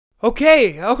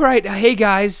Okay, all right. Hey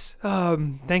guys,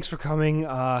 thanks for coming.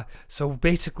 So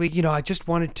basically, I just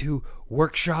wanted to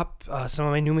workshop some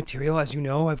of my new material. As you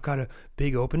know, I've got a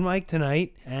big open mic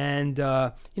tonight, and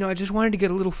I just wanted to get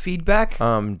a little feedback.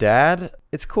 Dad,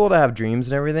 it's cool to have dreams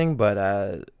and everything,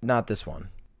 but not this one.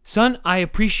 Son, I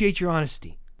appreciate your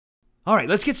honesty. All right,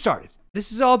 let's get started.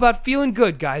 This is all about feeling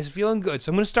good, guys. Feeling good.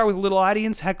 So I'm gonna start with a little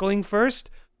audience heckling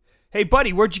first. Hey,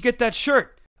 buddy, where'd you get that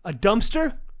shirt? A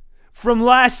dumpster? From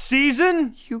last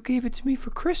season? You gave it to me for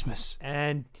Christmas.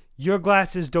 And your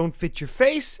glasses don't fit your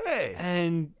face. Hey.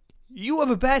 And you have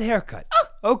a bad haircut.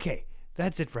 Okay,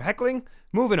 that's it for heckling.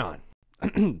 Moving on.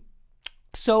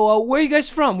 So, where are you guys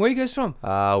from? Where are you guys from?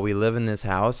 We live in this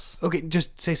house. Okay,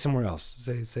 just say somewhere else.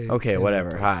 Say. Okay, say whatever.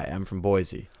 another place. Hi, I'm from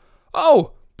Boise.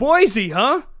 Oh, Boise,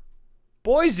 huh?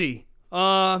 Boise.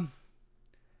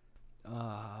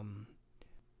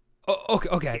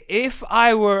 Okay. If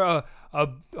I were a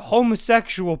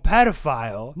homosexual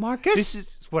pedophile, Marcus? this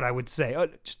is what I would say.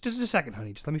 Just a second,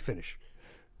 honey. Just let me finish.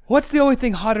 What's the only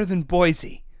thing hotter than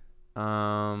Boise?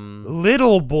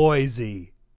 Little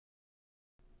Boise.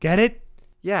 Get it?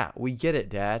 Yeah, we get it,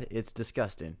 Dad. It's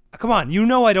disgusting. Come on, you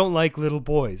know I don't like little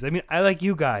boys. I mean, I like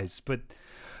you guys, but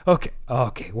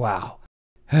okay, wow.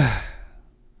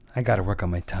 I gotta work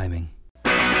on my timing.